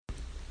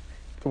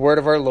The word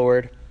of our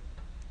Lord.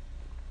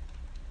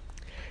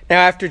 Now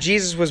after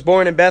Jesus was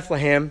born in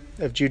Bethlehem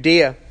of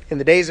Judea, in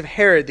the days of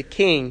Herod the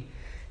king,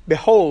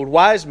 behold,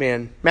 wise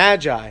men,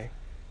 magi,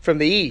 from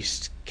the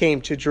east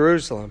came to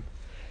Jerusalem,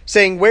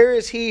 saying, Where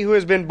is he who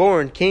has been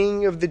born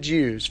King of the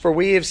Jews? For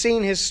we have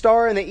seen his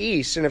star in the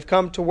east, and have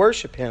come to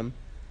worship him.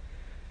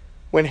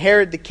 When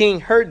Herod the king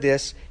heard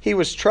this, he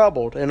was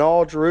troubled, and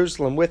all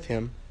Jerusalem with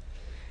him.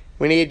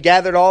 When he had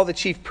gathered all the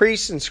chief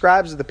priests and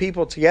scribes of the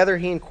people together,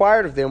 he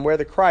inquired of them where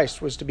the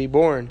Christ was to be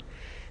born.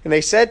 And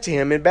they said to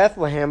him, In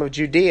Bethlehem of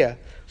Judea.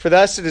 For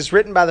thus it is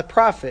written by the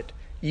prophet,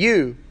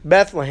 You,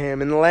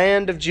 Bethlehem, in the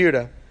land of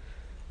Judah,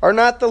 are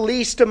not the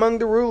least among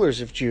the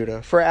rulers of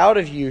Judah, for out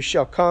of you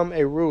shall come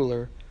a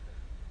ruler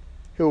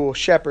who will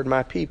shepherd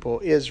my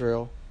people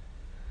Israel.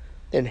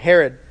 Then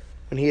Herod,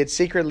 when he had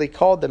secretly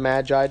called the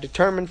Magi,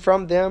 determined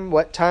from them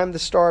what time the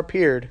star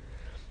appeared.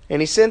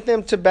 And he sent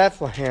them to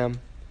Bethlehem,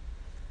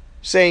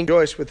 saying,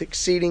 Rejoice with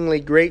exceedingly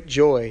great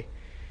joy.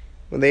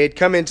 When they had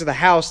come into the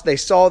house, they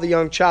saw the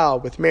young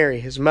child with Mary,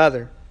 his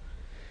mother.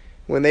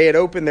 When they had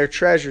opened their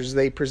treasures,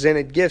 they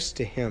presented gifts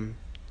to him,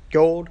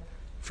 gold,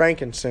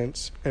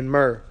 frankincense, and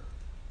myrrh.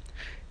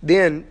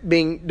 Then,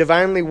 being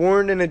divinely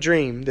warned in a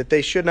dream that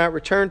they should not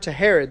return to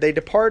Herod, they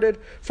departed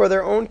for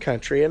their own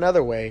country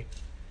another way.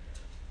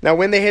 Now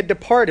when they had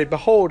departed,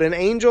 behold, an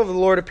angel of the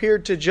Lord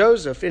appeared to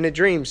Joseph in a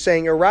dream,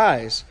 saying,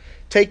 Arise,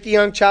 take the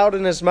young child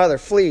and his mother,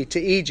 flee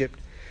to Egypt.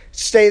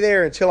 Stay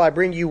there until I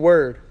bring you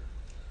word.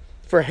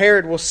 For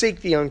Herod will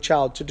seek the young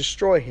child to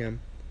destroy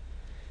him.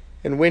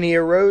 And when he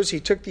arose, he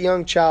took the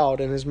young child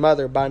and his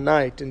mother by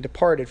night and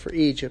departed for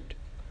Egypt,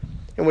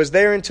 and was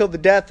there until the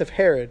death of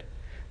Herod,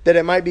 that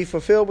it might be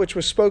fulfilled which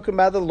was spoken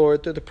by the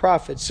Lord through the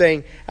prophet,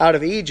 saying, Out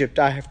of Egypt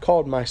I have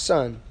called my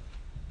son.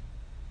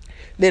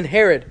 Then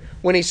Herod,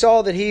 when he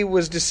saw that he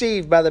was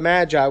deceived by the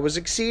Magi, was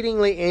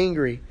exceedingly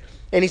angry.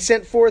 And he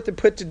sent forth and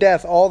put to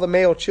death all the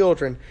male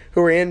children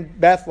who were in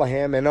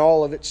Bethlehem and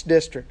all of its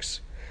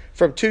districts,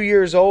 from 2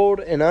 years old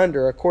and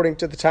under, according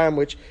to the time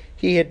which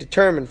he had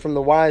determined from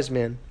the wise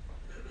men.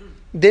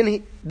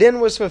 Then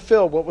was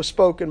fulfilled what was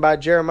spoken by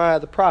Jeremiah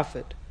the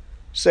prophet,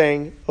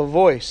 saying, A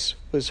voice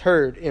was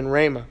heard in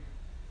Ramah,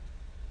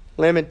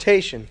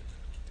 lamentation,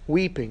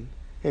 weeping,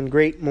 and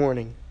great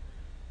mourning.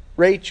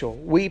 Rachel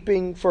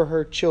weeping for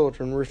her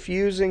children,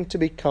 refusing to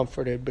be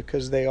comforted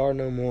because they are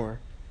no more.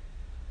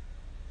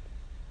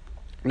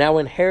 Now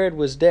when Herod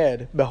was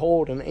dead,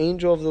 behold, an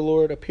angel of the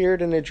Lord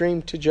appeared in a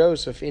dream to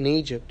Joseph in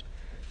Egypt,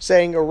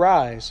 saying,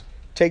 Arise,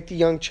 take the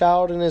young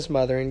child and his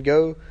mother, and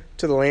go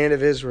to the land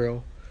of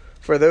Israel,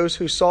 for those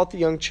who sought the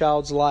young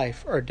child's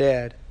life are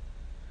dead.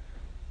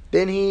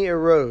 Then he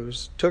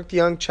arose, took the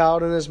young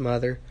child and his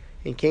mother,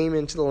 and came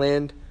into the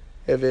land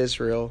of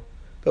Israel.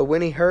 But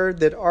when he heard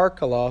that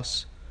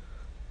Archelaus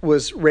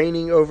was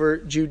reigning over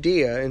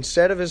Judea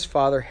instead of his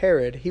father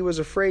Herod, he was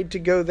afraid to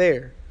go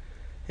there.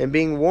 And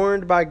being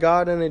warned by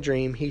God in a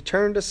dream, he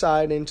turned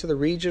aside into the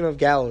region of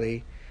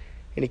Galilee,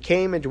 and he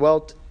came and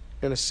dwelt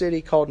in a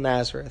city called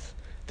Nazareth,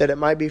 that it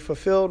might be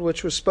fulfilled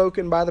which was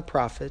spoken by the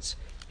prophets,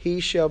 He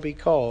shall be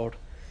called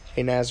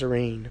a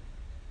Nazarene.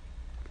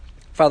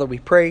 Father, we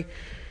pray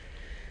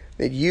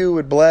that you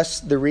would bless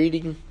the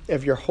reading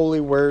of your holy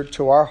word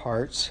to our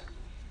hearts.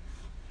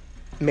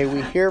 May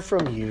we hear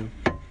from you.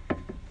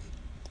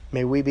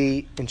 May we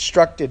be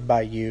instructed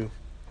by you.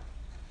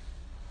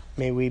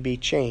 May we be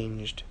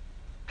changed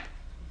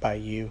by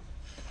you.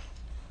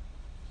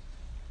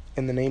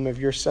 In the name of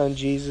your Son,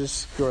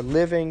 Jesus, your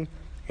living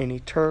and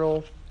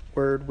eternal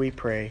word, we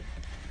pray.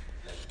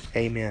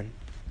 Amen.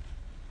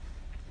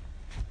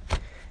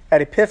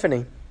 At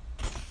Epiphany,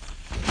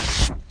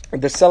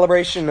 the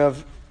celebration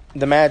of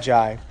the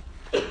Magi,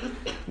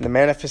 the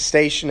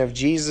manifestation of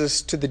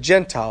Jesus to the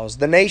Gentiles,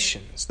 the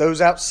nations,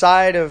 those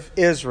outside of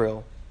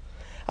Israel,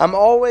 I'm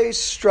always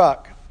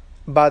struck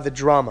by the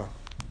drama,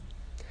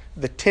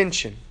 the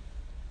tension,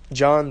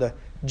 the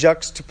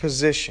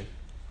juxtaposition.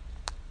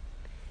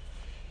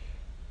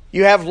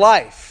 You have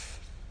life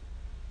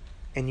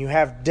and you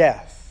have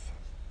death.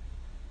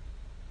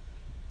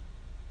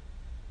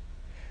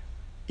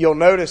 You'll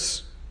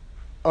notice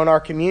on our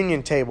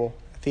communion table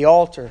at the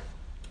altar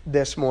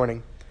this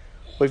morning,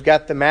 we've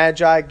got the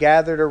Magi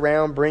gathered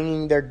around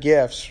bringing their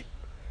gifts,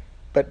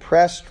 but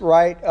pressed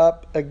right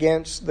up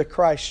against the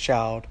Christ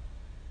child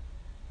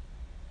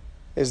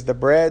is the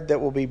bread that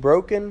will be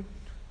broken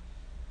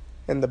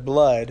and the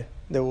blood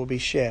that will be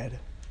shed.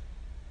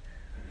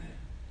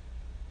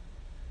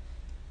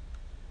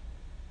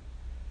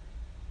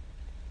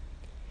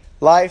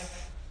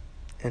 Life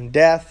and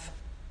death,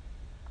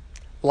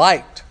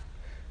 light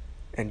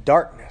and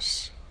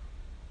darkness.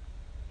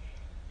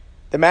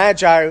 The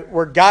Magi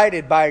were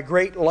guided by a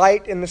great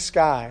light in the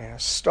sky, a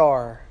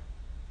star.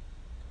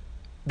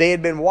 They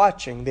had been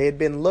watching, they had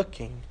been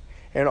looking,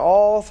 and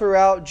all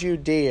throughout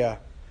Judea,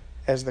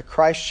 as the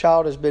Christ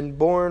child has been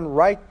born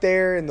right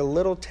there in the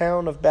little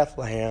town of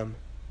Bethlehem,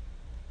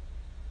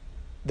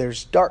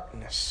 there's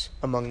darkness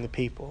among the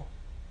people.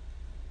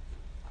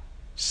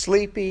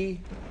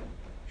 Sleepy,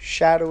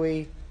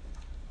 shadowy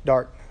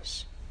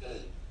darkness.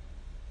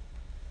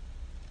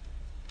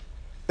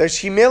 There's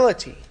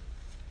humility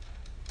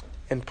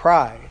and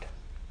pride.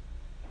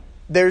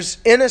 There's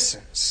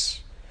innocence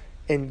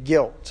and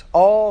guilt,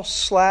 all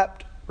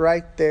slapped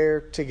right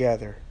there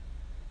together.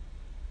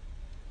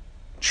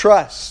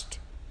 Trust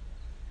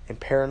and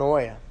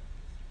paranoia.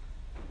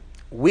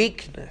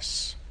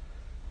 Weakness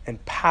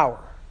and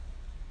power.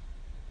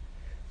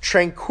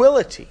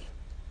 Tranquility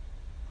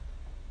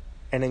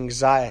and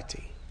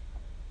anxiety.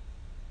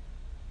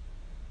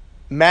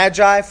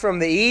 Magi from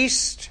the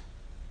east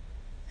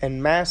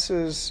and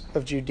masses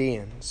of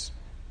Judeans.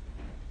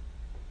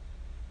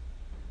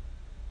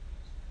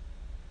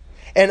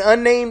 An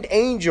unnamed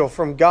angel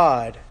from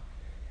God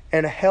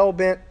and a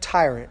hell-bent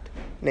tyrant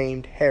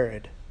named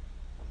Herod.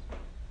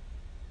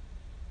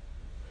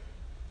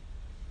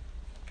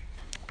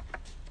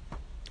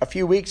 A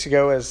few weeks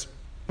ago, as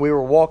we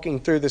were walking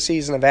through the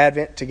season of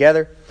Advent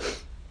together,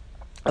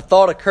 a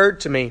thought occurred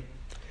to me.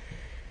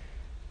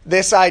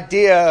 This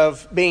idea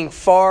of being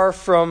far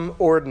from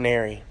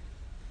ordinary.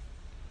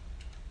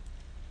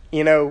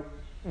 You know,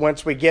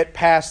 once we get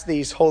past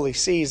these holy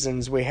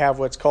seasons, we have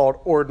what's called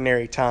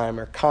ordinary time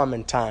or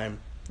common time,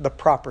 the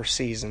proper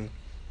season.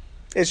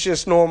 It's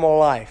just normal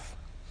life.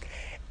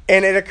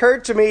 And it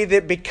occurred to me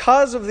that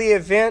because of the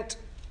event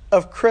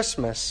of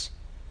Christmas,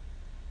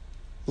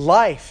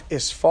 life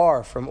is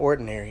far from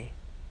ordinary.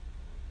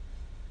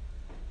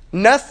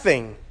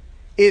 Nothing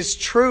is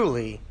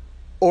truly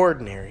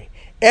ordinary.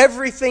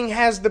 Everything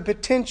has the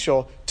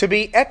potential to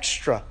be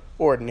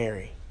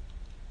extraordinary.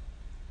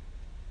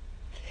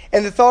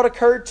 And the thought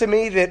occurred to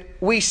me that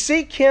we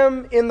seek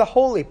Him in the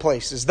holy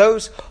places,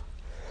 those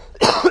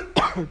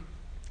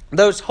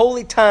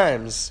holy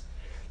times,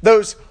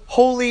 those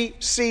holy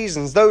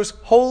seasons, those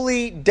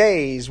holy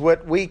days,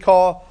 what we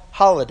call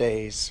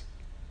holidays.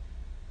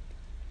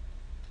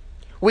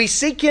 We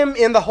seek Him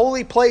in the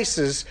holy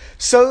places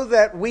so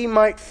that we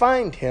might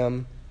find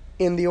Him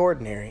in the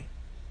ordinary.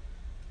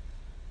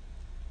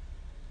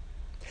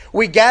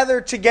 We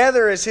gather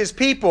together as His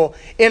people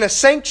in a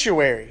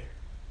sanctuary.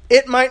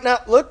 It might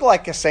not look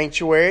like a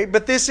sanctuary,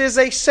 but this is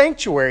a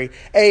sanctuary,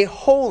 a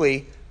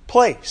holy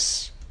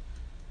place.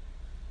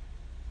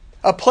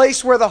 A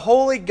place where the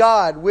holy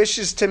God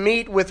wishes to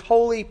meet with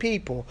holy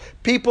people,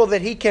 people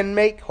that He can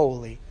make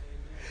holy.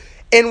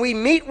 And we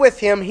meet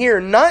with Him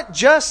here not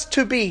just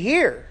to be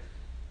here.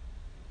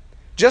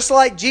 Just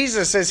like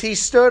Jesus, as He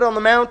stood on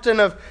the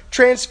mountain of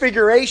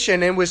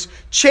transfiguration and was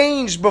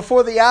changed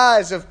before the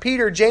eyes of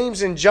Peter,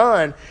 James, and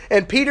John.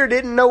 And Peter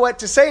didn't know what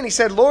to say. And he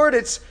said, "Lord,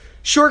 it's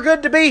sure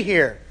good to be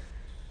here.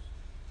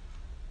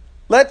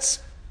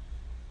 Let's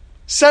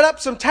set up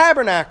some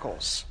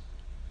tabernacles.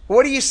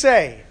 What do you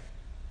say?"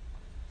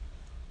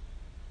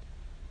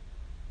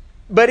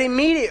 But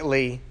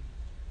immediately,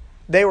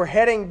 they were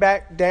heading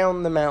back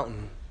down the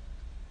mountain.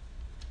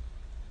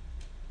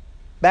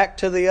 Back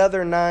to the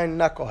other 9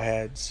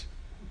 knuckleheads.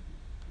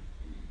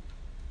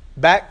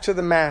 Back to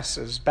the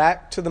masses.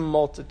 Back to the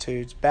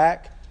multitudes.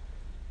 Back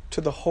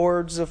to the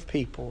hordes of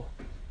people.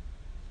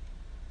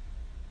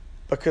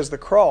 Because the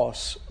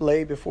cross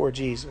lay before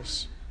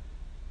Jesus.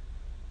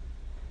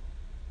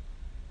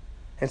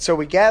 And so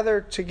we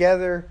gather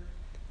together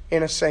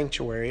in a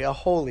sanctuary, a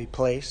holy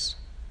place,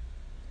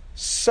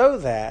 so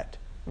that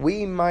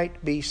we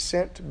might be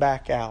sent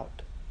back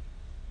out.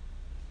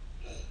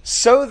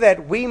 So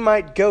that we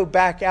might go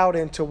back out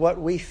into what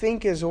we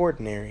think is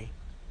ordinary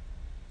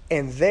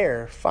and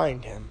there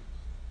find Him.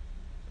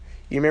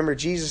 You remember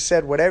Jesus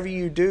said, "Whatever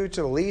you do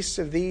to the least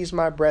of these,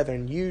 my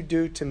brethren, you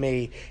do to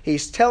me."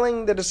 He's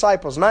telling the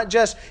disciples, not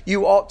just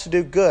you ought to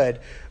do good,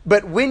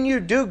 but when you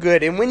do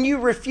good and when you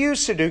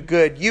refuse to do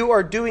good, you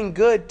are doing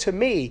good to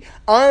me.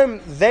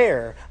 I'm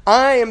there.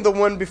 I am the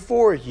one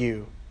before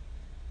you.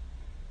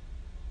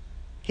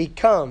 He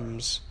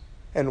comes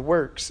and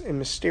works in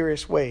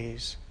mysterious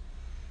ways.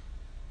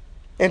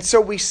 And so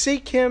we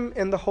seek Him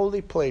in the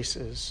holy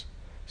places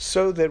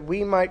so that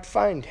we might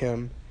find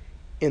Him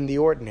in the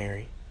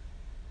ordinary.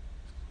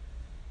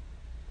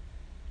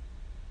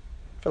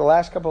 For the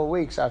last couple of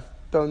weeks, I've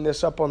thrown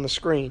this up on the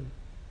screen.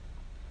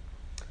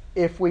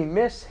 If we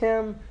miss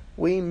Him,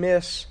 we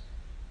miss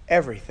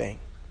everything.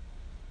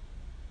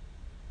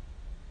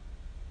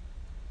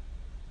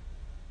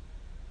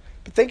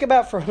 But think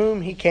about for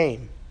whom He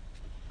came.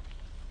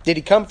 Did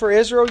He come for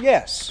Israel?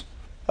 Yes,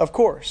 of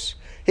course.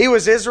 He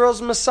was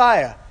Israel's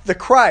Messiah, the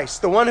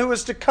Christ, the one who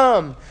was to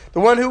come, the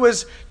one who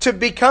was to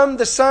become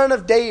the son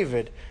of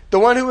David, the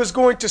one who was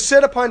going to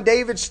sit upon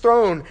David's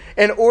throne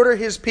and order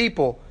His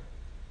people,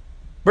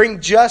 bring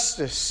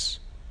justice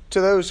to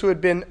those who had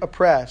been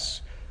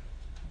oppressed.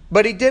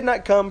 But He did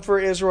not come for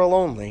Israel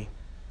only.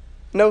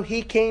 No,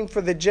 He came for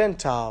the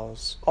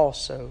Gentiles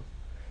also,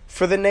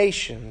 for the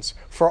nations,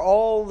 for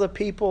all the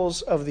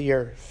peoples of the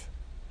earth.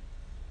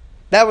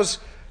 That was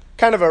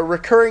kind of a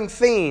recurring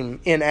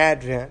theme in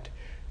Advent,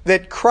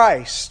 that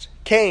Christ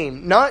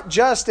came not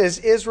just as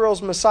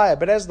Israel's Messiah,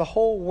 but as the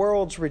whole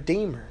world's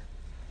Redeemer.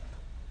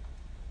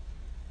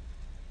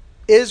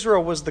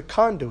 Israel was the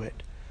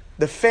conduit,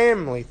 the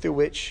family through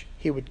which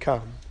He would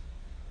come.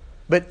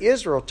 But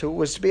Israel too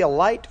was to be a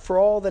light for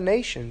all the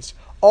nations.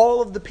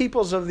 All of the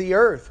peoples of the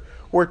earth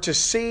were to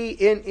see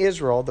in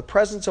Israel the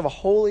presence of a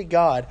holy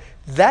God.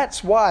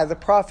 That's why the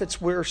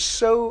prophets were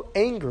so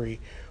angry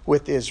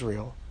with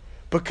Israel.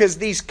 Because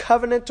these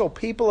covenantal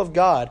people of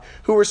God,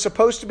 who were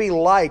supposed to be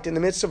light in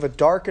the midst of a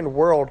darkened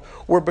world,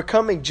 were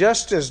becoming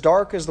just as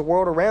dark as the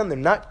world around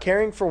them, not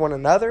caring for one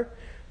another,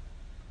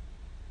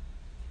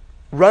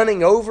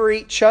 running over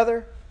each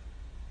other,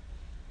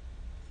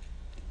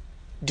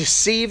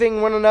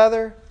 deceiving one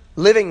another,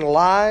 living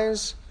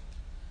lies.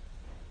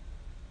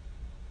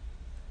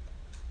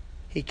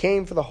 He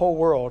came for the whole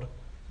world,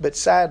 but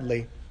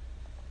sadly,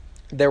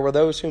 there were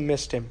those who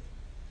missed him.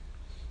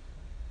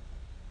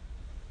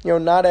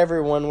 Not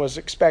everyone was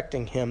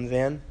expecting him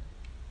then.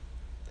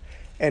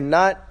 And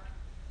not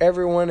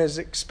everyone is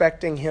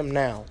expecting him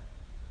now.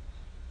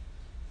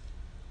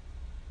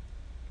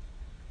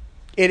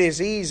 It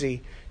is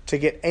easy to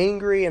get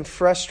angry and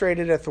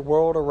frustrated at the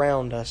world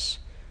around us.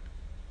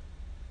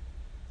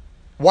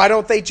 Why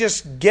don't they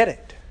just get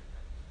it?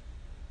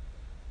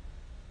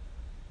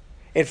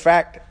 In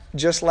fact,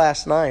 just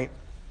last night,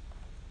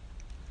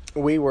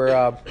 we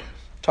were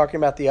talking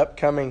about the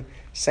upcoming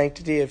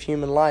Sanctity of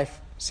Human Life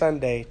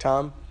Sunday,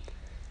 Tom.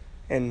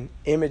 And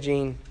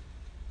Imogene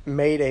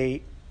made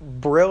a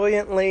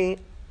brilliantly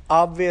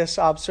obvious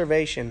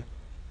observation.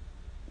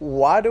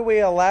 Why do we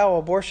allow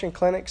abortion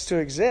clinics to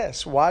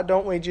exist? Why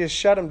don't we just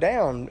shut them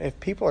down if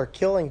people are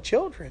killing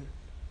children?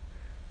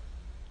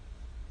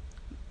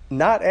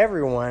 Not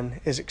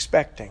everyone is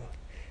expecting.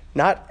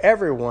 Not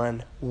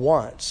everyone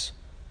wants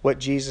what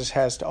Jesus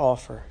has to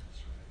offer.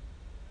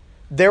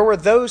 There were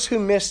those who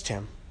missed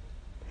him.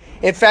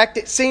 In fact,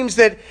 it seems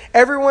that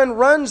everyone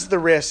runs the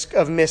risk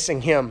of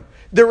missing him.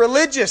 The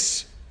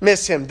religious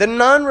miss him. The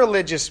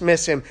non-religious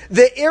miss him.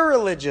 The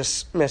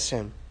irreligious miss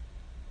him.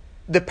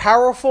 The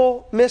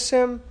powerful miss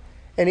him.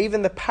 And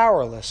even the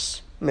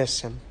powerless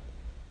miss him.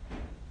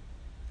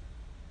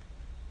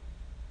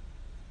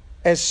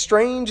 As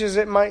strange as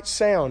it might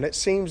sound, it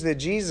seems that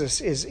Jesus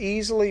is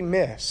easily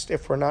missed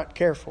if we're not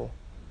careful.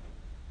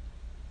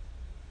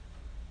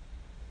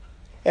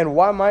 And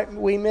why might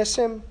we miss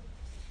him?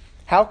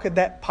 How could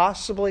that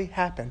possibly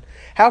happen?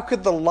 How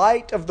could the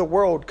light of the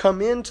world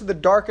come into the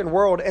darkened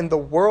world and the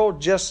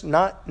world just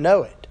not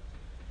know it?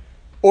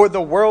 Or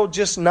the world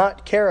just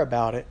not care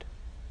about it?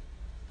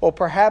 Well,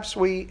 perhaps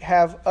we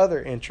have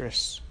other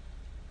interests.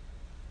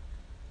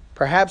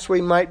 Perhaps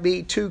we might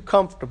be too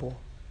comfortable,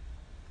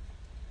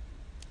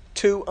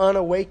 too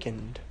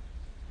unawakened,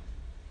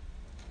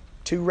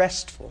 too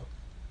restful,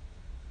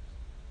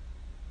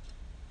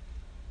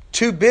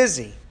 too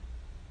busy,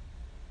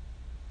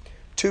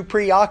 too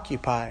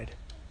preoccupied,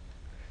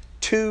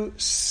 too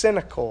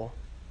cynical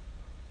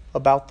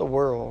about the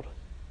world,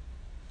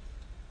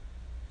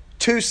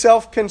 too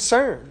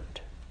self-concerned,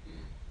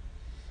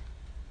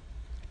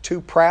 too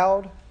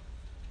proud,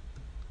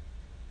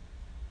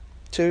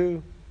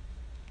 too,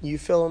 you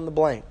fill in the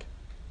blank.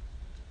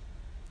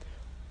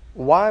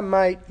 Why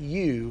might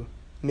you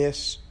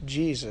miss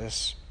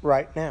Jesus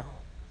right now?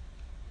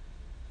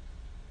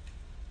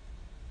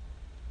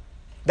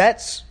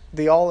 That's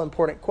the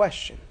all-important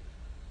question.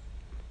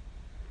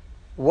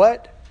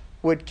 What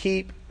would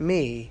keep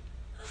me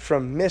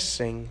from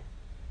missing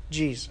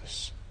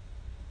Jesus?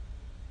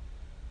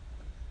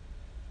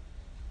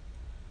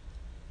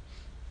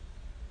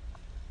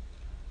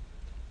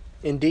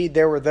 Indeed,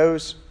 there were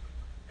those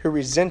who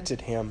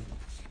resented him.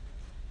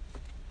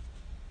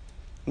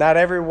 Not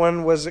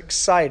everyone was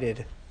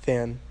excited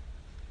then.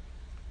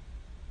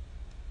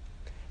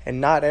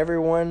 And not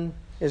everyone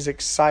is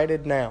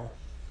excited now.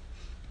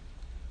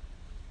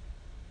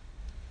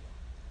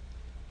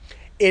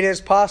 It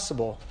is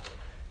possible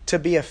to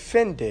be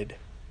offended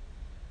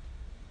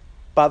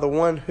by the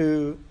one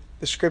who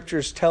the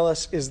Scriptures tell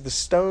us is the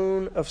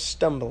stone of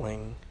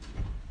stumbling.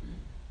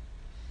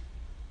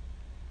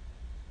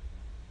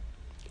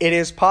 It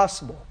is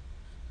possible.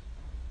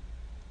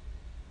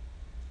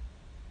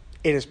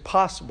 It is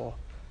possible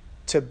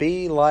to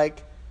be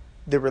like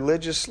the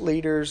religious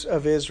leaders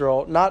of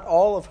Israel, not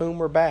all of whom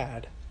were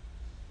bad,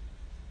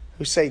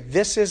 who say,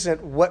 "This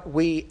isn't what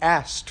we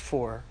asked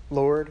for,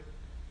 Lord.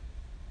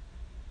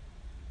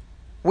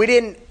 We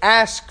didn't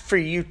ask for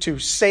you to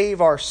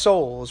save our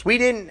souls. We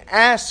didn't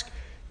ask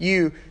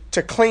you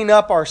to clean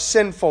up our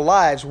sinful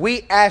lives.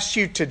 We asked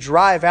you to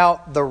drive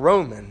out the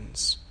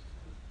Romans.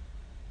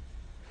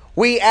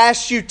 We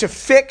asked you to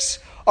fix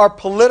our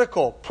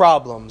political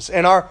problems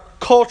and our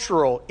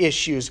cultural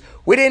issues.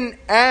 We didn't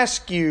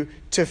ask you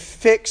to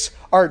fix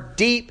our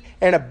deep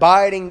and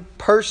abiding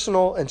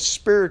personal and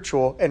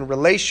spiritual and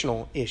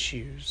relational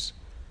issues.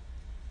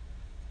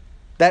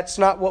 That's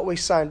not what we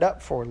signed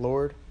up for,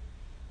 Lord."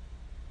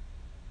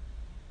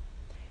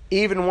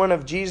 Even one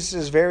of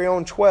Jesus' very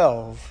own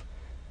 12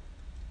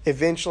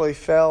 eventually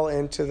fell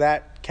into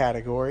that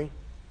category.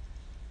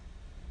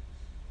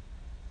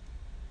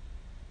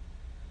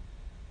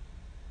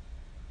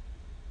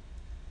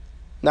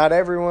 Not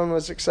everyone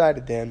was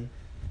excited then,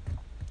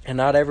 and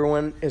not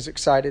everyone is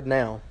excited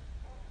now.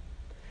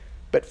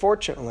 But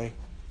fortunately,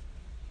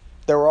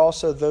 there were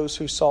also those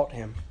who sought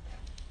him.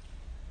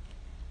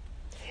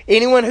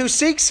 Anyone who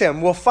seeks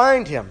him will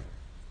find him.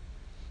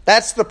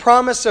 That's the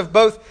promise of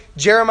both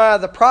Jeremiah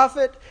the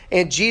prophet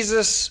and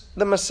Jesus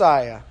the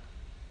Messiah.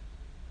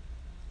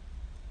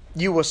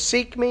 You will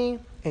seek me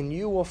and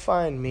you will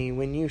find me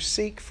when you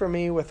seek for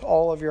me with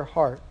all of your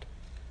heart,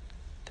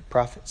 the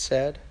prophet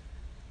said.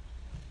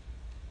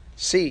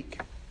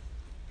 Seek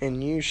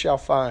and you shall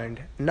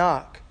find.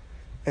 Knock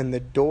and the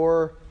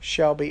door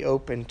shall be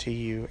opened to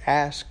you.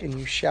 Ask and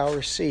you shall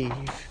receive,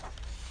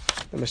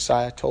 the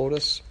Messiah told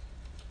us.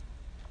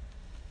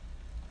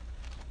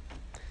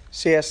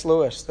 C.S.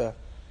 Lewis, the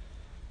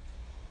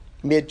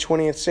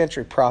mid-20th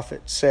century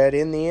prophet, said,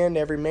 in the end,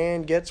 every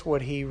man gets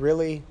what he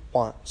really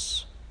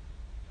wants.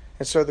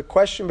 And so the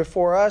question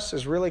before us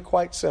is really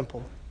quite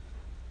simple.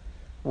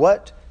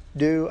 What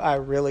do I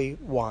really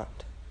want?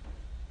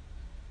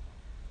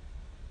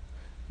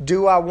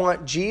 Do I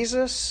want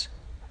Jesus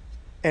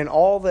and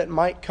all that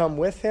might come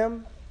with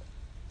him?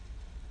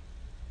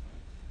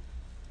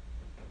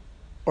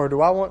 Or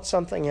do I want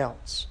something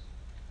else?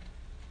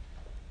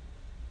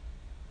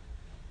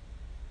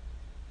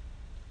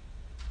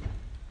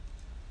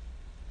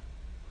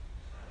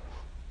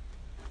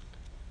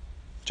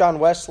 John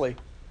Wesley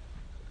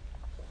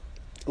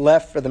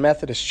left for the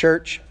Methodist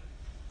Church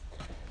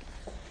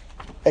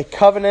a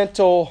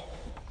covenantal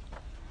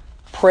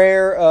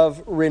prayer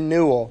of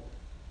renewal.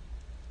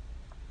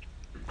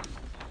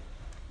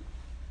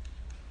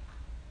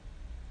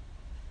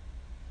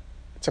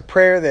 It's a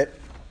prayer that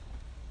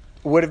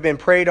would have been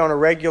prayed on a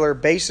regular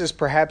basis,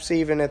 perhaps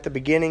even at the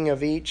beginning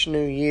of each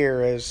new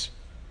year, as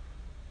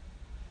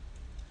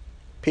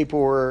people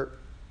were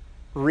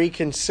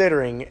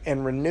reconsidering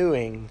and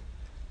renewing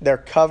their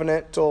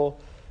covenantal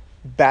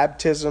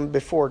baptism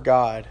before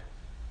God.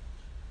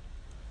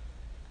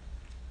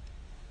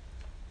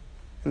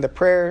 And the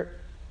prayer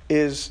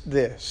is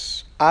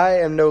this: I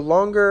am no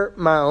longer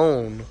my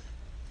own,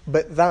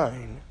 but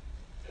thine.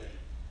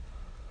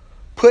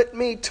 Put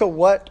me to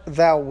what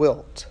thou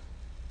wilt.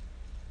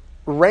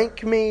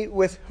 Rank me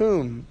with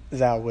whom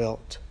thou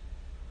wilt.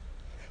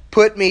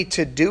 Put me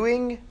to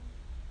doing,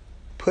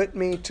 put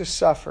me to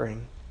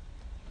suffering.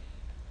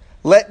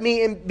 Let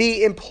me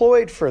be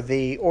employed for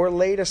thee or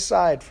laid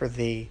aside for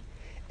thee,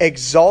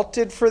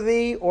 exalted for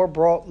thee or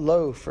brought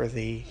low for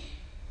thee.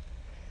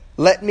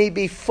 Let me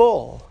be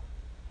full,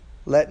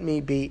 let me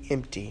be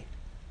empty.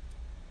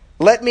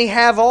 Let me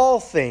have all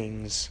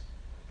things,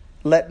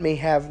 let me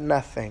have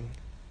nothing.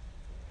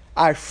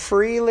 I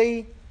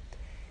freely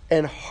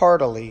and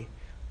heartily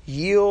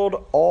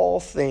yield all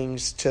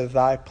things to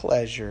thy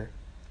pleasure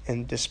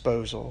and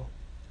disposal.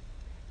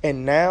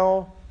 And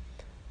now,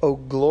 O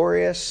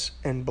glorious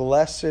and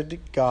blessed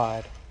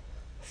God,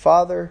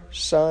 Father,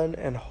 Son,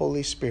 and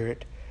Holy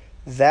Spirit,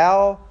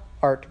 thou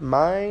art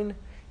mine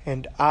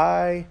and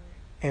I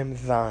am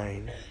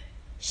thine.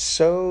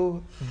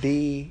 So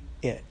be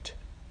it.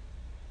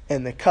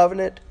 And the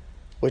covenant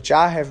which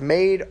I have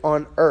made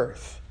on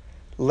earth,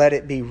 let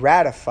it be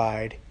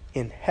ratified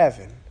in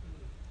heaven.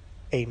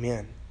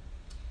 Amen.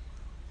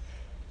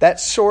 That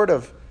sort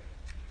of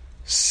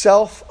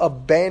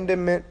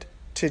self-abandonment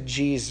to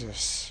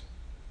Jesus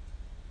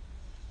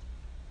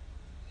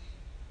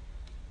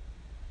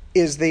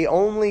is the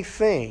only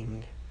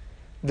thing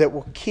that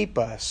will keep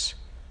us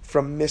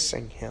from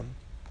missing him.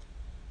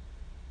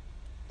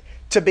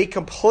 To be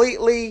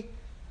completely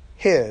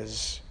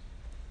his,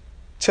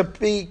 to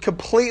be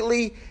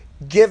completely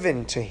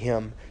given to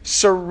him,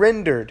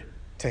 surrendered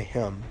to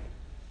him.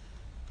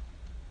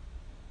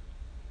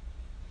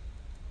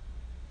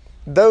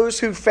 Those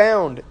who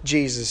found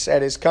Jesus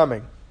at his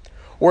coming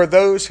were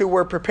those who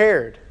were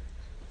prepared.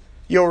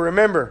 You'll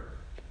remember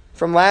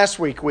from last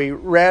week we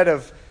read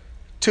of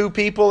two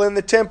people in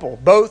the temple,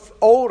 both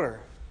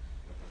older.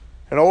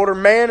 An older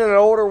man and an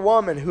older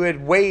woman who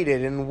had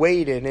waited and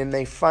waited, and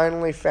they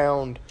finally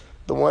found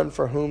the one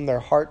for whom their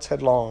hearts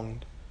had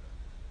longed.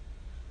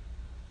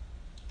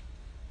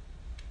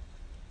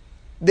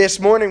 This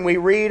morning we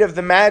read of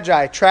the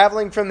Magi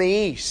traveling from the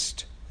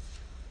east.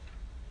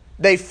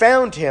 They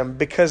found him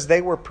because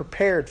they were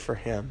prepared for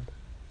him.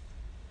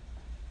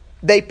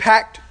 They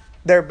packed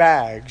their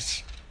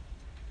bags.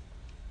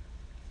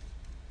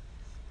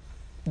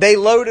 They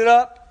loaded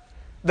up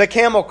the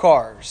camel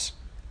cars.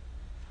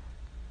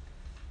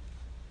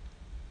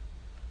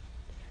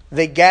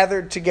 They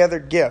gathered together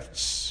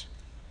gifts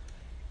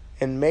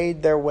and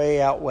made their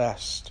way out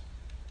west.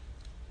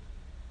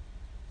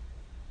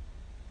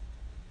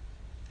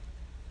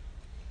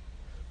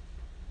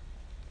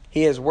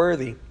 He is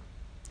worthy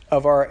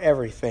of our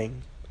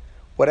everything,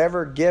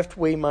 whatever gift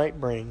we might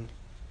bring.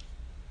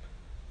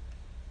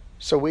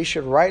 So we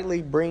should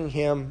rightly bring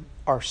him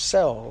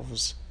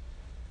ourselves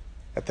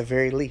at the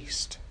very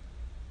least.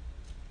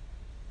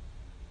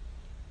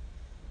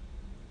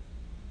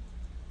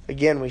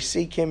 Again, we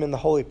seek him in the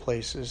holy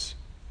places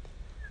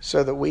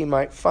so that we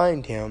might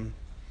find him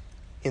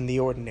in the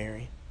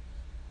ordinary.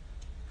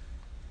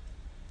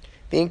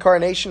 The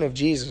incarnation of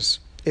Jesus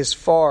is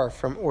far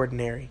from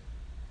ordinary.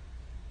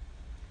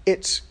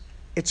 It's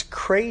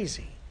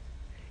crazy.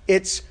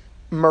 It's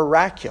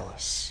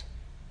miraculous.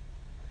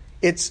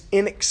 It's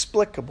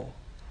inexplicable.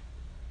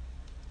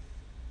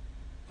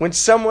 When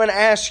someone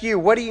asks you,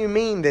 what do you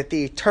mean that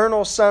the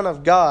eternal Son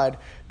of God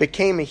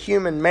became a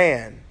human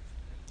man?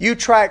 You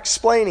try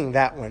explaining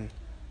that one.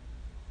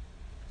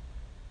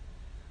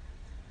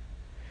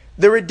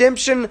 The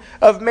redemption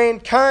of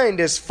mankind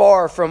is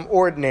far from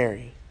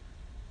ordinary.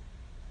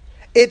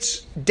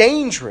 It's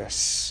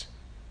dangerous,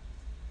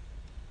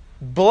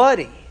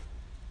 bloody,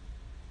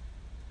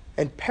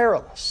 and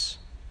perilous.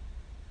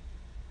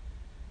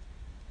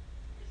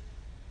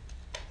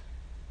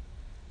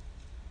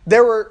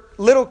 There were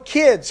little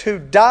kids who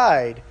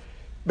died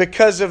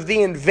because of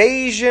the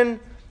invasion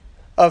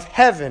of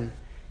heaven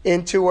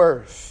into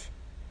earth.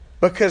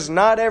 Because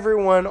not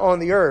everyone on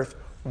the earth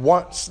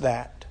wants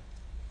that.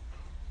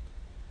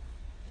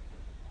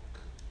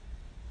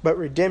 But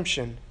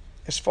redemption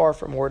is far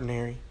from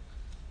ordinary.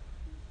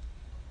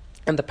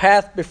 And the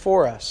path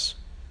before us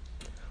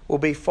will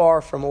be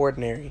far from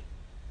ordinary.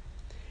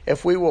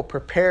 If we will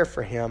prepare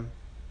for Him,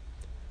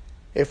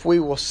 if we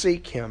will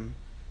seek Him,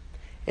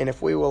 and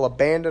if we will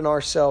abandon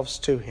ourselves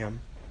to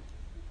Him.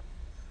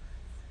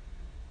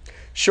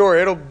 Sure,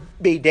 it'll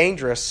be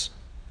dangerous,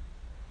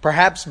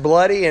 perhaps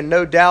bloody, and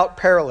no doubt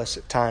perilous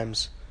at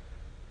times.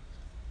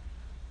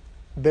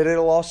 But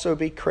it'll also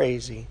be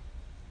crazy,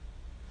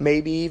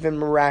 maybe even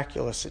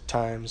miraculous at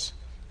times,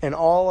 and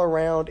all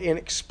around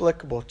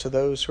inexplicable to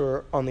those who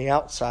are on the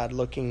outside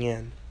looking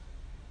in.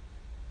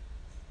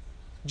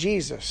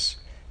 Jesus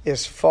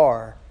is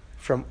far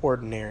from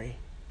ordinary.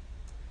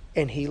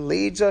 And He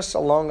leads us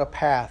along a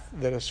path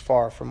that is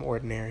far from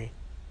ordinary.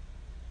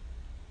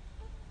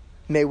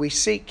 May we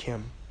seek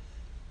Him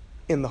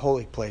in the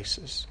holy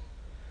places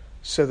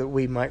so that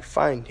we might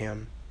find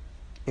Him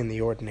in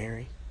the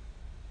ordinary.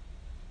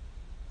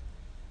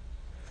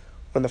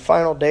 When the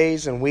final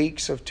days and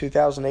weeks of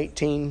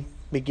 2018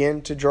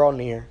 begin to draw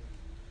near,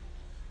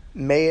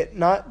 may it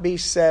not be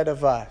said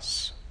of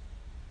us,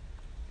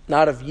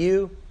 not of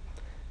you,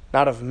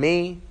 not of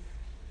me,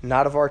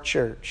 not of our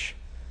church,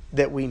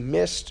 that we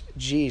missed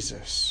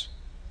Jesus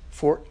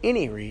for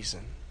any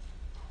reason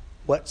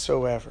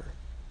whatsoever.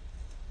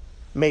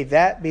 May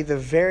that be the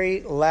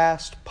very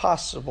last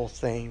possible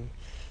thing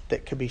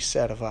that could be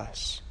said of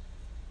us.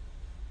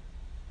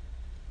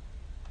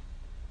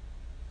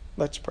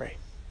 Let's pray.